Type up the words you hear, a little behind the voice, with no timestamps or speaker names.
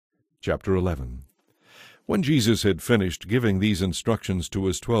Chapter 11. When Jesus had finished giving these instructions to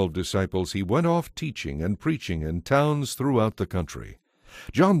his 12 disciples, he went off teaching and preaching in towns throughout the country.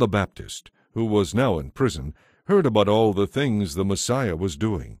 John the Baptist, who was now in prison, heard about all the things the Messiah was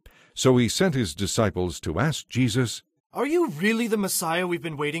doing. So he sent his disciples to ask Jesus, "Are you really the Messiah we've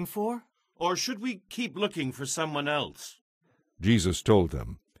been waiting for? Or should we keep looking for someone else?" Jesus told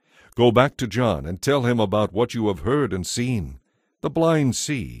them, "Go back to John and tell him about what you have heard and seen. The blind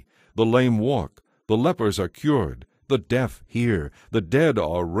see, the lame walk, the lepers are cured, the deaf hear, the dead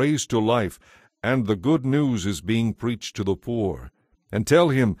are raised to life, and the good news is being preached to the poor. And tell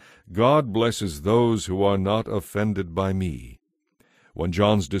him, God blesses those who are not offended by me." When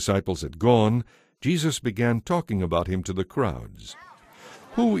John's disciples had gone, Jesus began talking about him to the crowds.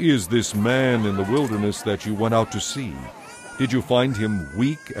 "Who is this man in the wilderness that you went out to see? Did you find him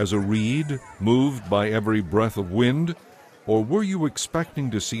weak as a reed, moved by every breath of wind? Or were you expecting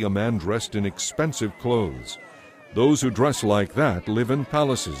to see a man dressed in expensive clothes? Those who dress like that live in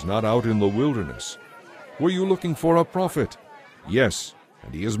palaces, not out in the wilderness. Were you looking for a prophet? Yes,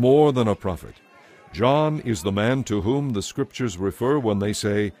 and he is more than a prophet. John is the man to whom the Scriptures refer when they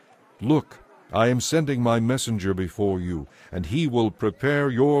say, 'Look, I am sending my messenger before you, and he will prepare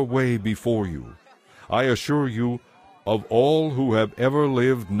your way before you.' I assure you, of all who have ever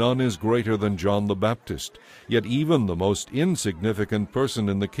lived, none is greater than John the Baptist. Yet even the most insignificant person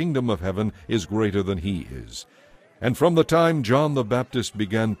in the kingdom of heaven is greater than he is. And from the time John the Baptist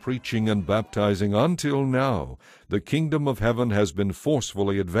began preaching and baptizing until now, the kingdom of heaven has been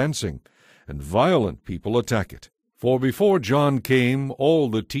forcefully advancing, and violent people attack it. For before John came, all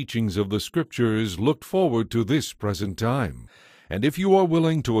the teachings of the Scriptures looked forward to this present time. And if you are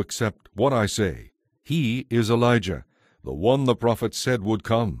willing to accept what I say, he is Elijah, the one the prophet said would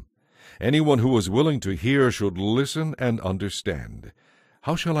come. Anyone who is willing to hear should listen and understand.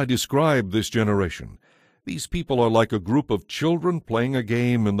 How shall I describe this generation? These people are like a group of children playing a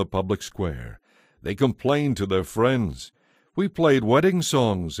game in the public square. They complain to their friends. 'We played wedding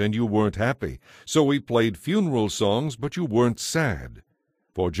songs, and you weren't happy. So we played funeral songs, but you weren't sad.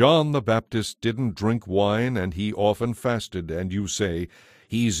 For John the Baptist didn't drink wine, and he often fasted, and you say,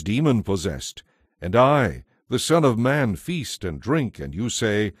 he's demon-possessed. And I, the Son of Man, feast and drink, and you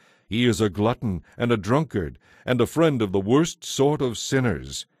say, he is a glutton and a drunkard, and a friend of the worst sort of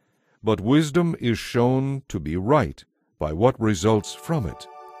sinners. But wisdom is shown to be right by what results from it."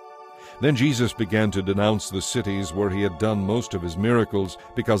 Then Jesus began to denounce the cities where he had done most of his miracles,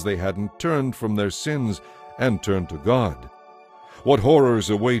 because they hadn't turned from their sins and turned to God. "What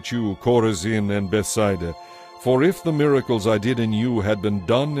horrors await you, Chorazin and Bethsaida! For if the miracles I did in you had been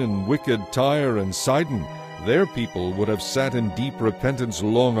done in wicked Tyre and Sidon, their people would have sat in deep repentance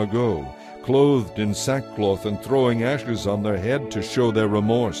long ago, clothed in sackcloth and throwing ashes on their head to show their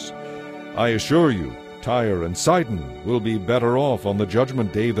remorse. I assure you, Tyre and Sidon will be better off on the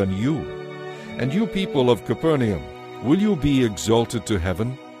judgment day than you. And you people of Capernaum, will you be exalted to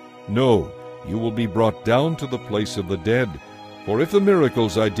heaven? No, you will be brought down to the place of the dead. For if the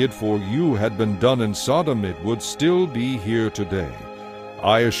miracles I did for you had been done in Sodom, it would still be here today.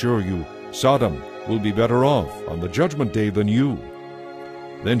 I assure you, Sodom will be better off on the judgment day than you."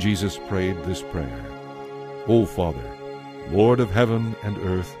 Then Jesus prayed this prayer: "O Father, Lord of heaven and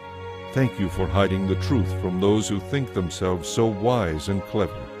earth, thank you for hiding the truth from those who think themselves so wise and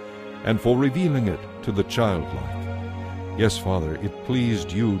clever, and for revealing it to the childlike. Yes, Father, it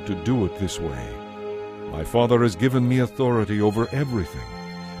pleased you to do it this way. My Father has given me authority over everything.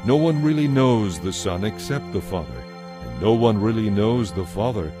 No one really knows the Son except the Father, and no one really knows the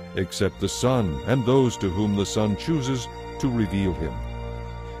Father except the Son and those to whom the Son chooses to reveal him."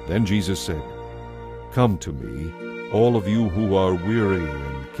 Then Jesus said, "Come to me, all of you who are weary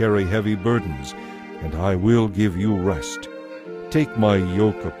and carry heavy burdens, and I will give you rest. Take my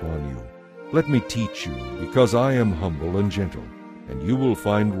yoke upon you. Let me teach you, because I am humble and gentle, and you will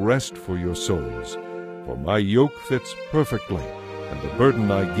find rest for your souls. For my yoke fits perfectly, and the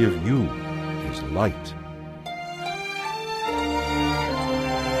burden I give you is light."